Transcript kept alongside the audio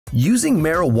Using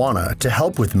marijuana to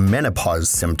help with menopause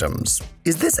symptoms.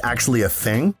 Is this actually a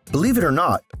thing? Believe it or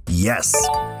not, yes.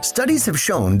 Studies have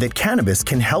shown that cannabis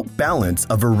can help balance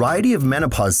a variety of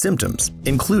menopause symptoms,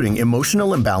 including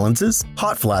emotional imbalances,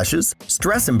 hot flashes,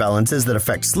 stress imbalances that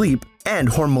affect sleep, and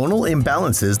hormonal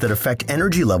imbalances that affect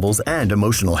energy levels and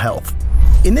emotional health.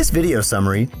 In this video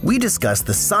summary, we discuss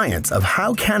the science of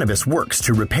how cannabis works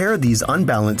to repair these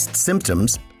unbalanced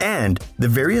symptoms and the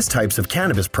various types of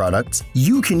cannabis products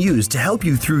you can use to help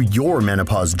you through your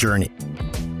menopause journey.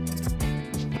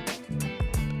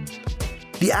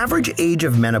 The average age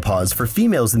of menopause for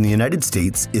females in the United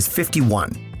States is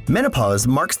 51. Menopause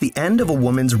marks the end of a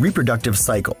woman's reproductive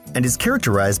cycle and is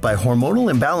characterized by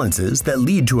hormonal imbalances that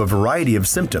lead to a variety of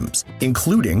symptoms,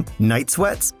 including night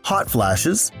sweats, hot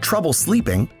flashes, trouble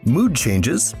sleeping, mood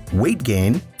changes, weight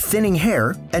gain, thinning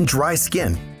hair, and dry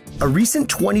skin. A recent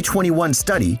 2021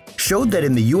 study showed that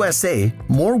in the USA,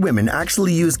 more women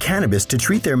actually use cannabis to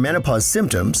treat their menopause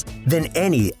symptoms than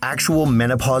any actual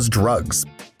menopause drugs.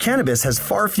 Cannabis has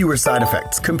far fewer side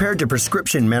effects compared to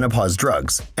prescription menopause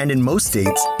drugs, and in most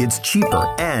states, it's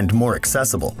cheaper and more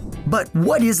accessible. But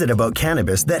what is it about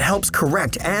cannabis that helps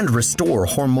correct and restore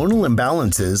hormonal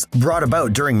imbalances brought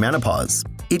about during menopause?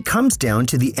 It comes down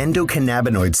to the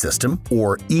endocannabinoid system,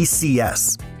 or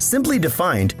ECS. Simply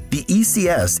defined, the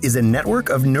ECS is a network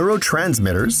of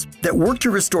neurotransmitters that work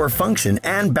to restore function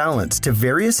and balance to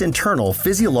various internal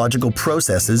physiological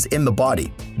processes in the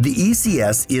body. The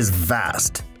ECS is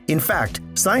vast. In fact,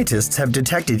 scientists have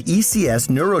detected ECS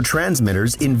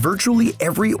neurotransmitters in virtually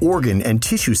every organ and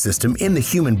tissue system in the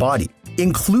human body,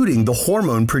 including the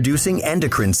hormone-producing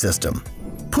endocrine system.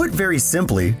 Put very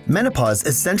simply, menopause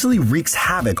essentially wreaks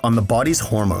havoc on the body's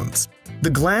hormones. The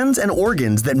glands and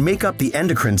organs that make up the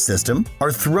endocrine system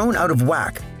are thrown out of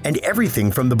whack, and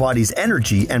everything from the body's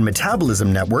energy and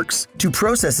metabolism networks to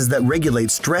processes that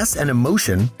regulate stress and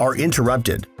emotion are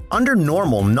interrupted. Under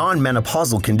normal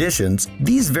non-menopausal conditions,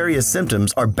 these various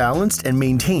symptoms are balanced and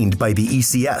maintained by the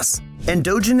ECS.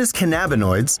 Endogenous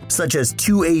cannabinoids, such as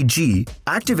 2-AG,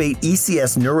 activate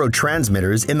ECS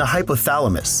neurotransmitters in the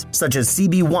hypothalamus, such as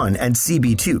CB1 and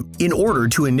CB2, in order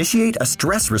to initiate a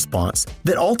stress response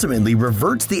that ultimately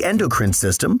reverts the endocrine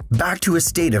system back to a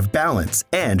state of balance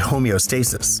and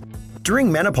homeostasis.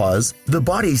 During menopause, the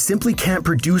body simply can't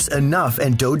produce enough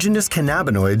endogenous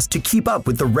cannabinoids to keep up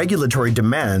with the regulatory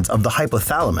demands of the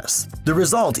hypothalamus. The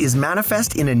result is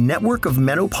manifest in a network of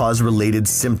menopause-related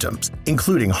symptoms,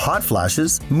 including hot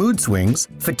flashes, mood swings,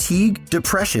 fatigue,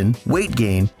 depression, weight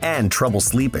gain, and trouble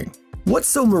sleeping. What's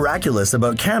so miraculous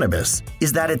about cannabis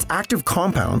is that its active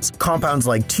compounds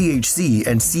like THC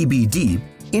and CBD,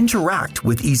 interact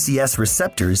with ECS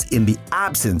receptors in the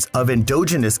absence of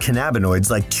endogenous cannabinoids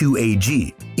like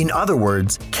 2-AG. In other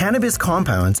words, cannabis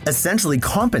compounds essentially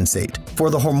compensate for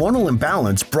the hormonal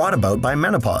imbalance brought about by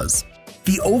menopause.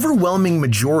 The overwhelming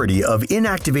majority of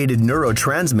inactivated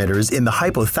neurotransmitters in the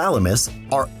hypothalamus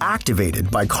are activated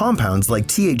by compounds like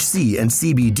THC and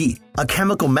CBD. A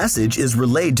chemical message is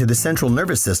relayed to the central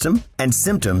nervous system, and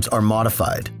symptoms are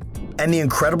modified. And the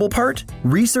incredible part?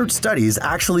 Research studies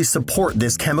actually support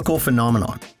this chemical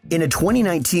phenomenon. In a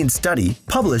 2019 study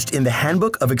published in the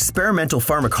Handbook of Experimental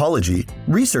Pharmacology,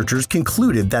 researchers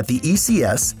concluded that the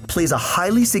ECS plays a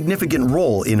highly significant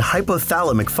role in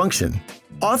hypothalamic function.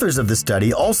 Authors of the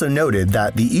study also noted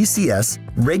that the ECS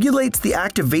regulates the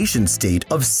activation state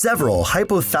of several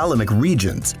hypothalamic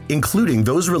regions, including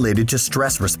those related to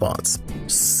stress response.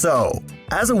 So,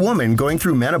 as a woman going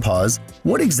through menopause,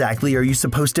 what exactly are you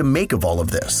supposed to make of all of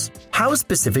this? How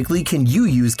specifically can you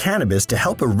use cannabis to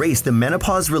help erase the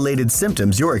menopause-related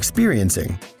symptoms you're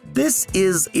experiencing? This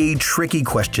is a tricky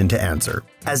question to answer,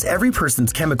 as every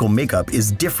person's chemical makeup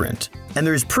is different, and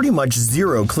there's pretty much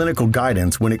zero clinical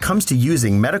guidance when it comes to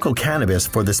using medical cannabis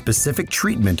for the specific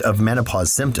treatment of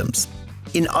menopause symptoms.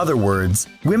 In other words,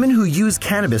 women who use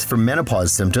cannabis for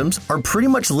menopause symptoms are pretty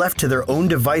much left to their own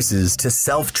devices to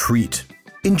self-treat.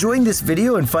 Enjoying this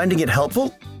video and finding it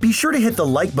helpful? Be sure to hit the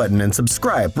like button and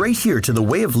subscribe right here to the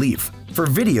WayofLeaf for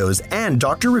videos and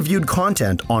doctor-reviewed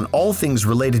content on all things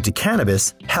related to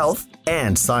cannabis, health,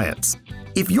 and science.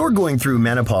 If you're going through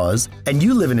menopause and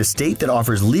you live in a state that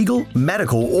offers legal,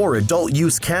 medical, or adult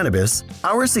use cannabis,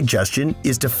 our suggestion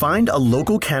is to find a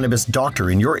local cannabis doctor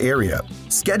in your area,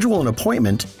 schedule an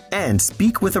appointment, and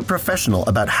speak with a professional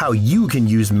about how you can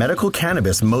use medical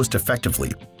cannabis most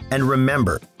effectively. And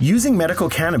remember, using medical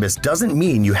cannabis doesn't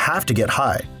mean you have to get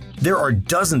high. There are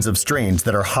dozens of strains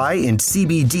that are high in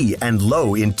CBD and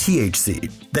low in THC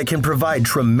that can provide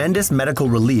tremendous medical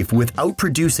relief without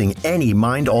producing any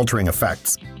mind-altering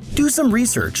effects. Do some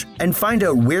research and find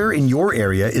out where in your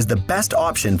area is the best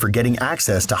option for getting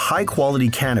access to high-quality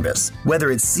cannabis, whether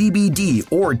it's CBD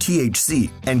or THC,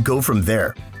 and go from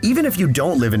there. Even if you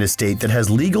don't live in a state that has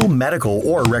legal, medical,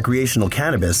 or recreational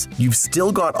cannabis, you've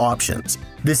still got options.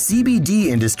 The CBD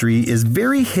industry is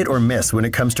very hit or miss when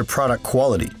it comes to product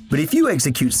quality, but if you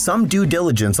execute some due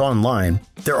diligence online,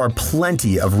 there are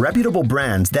plenty of reputable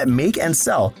brands that make and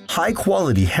sell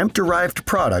high-quality hemp-derived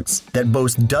products that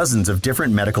boast dozens of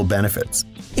different medical benefits.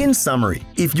 In summary,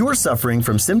 if you're suffering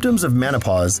from symptoms of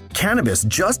menopause, cannabis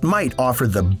just might offer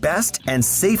the best and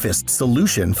safest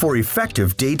solution for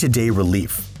effective day-to-day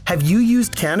relief. Have you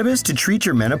used cannabis to treat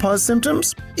your menopause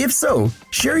symptoms? If so,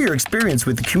 share your experience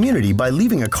with the community by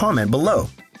leaving a comment below.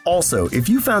 Also, if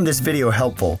you found this video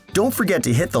helpful, don't forget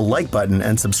to hit the like button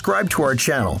and subscribe to our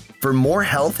channel for more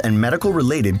health and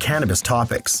medical-related cannabis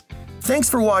topics. Thanks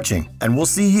for watching, and we'll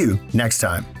see you next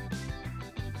time.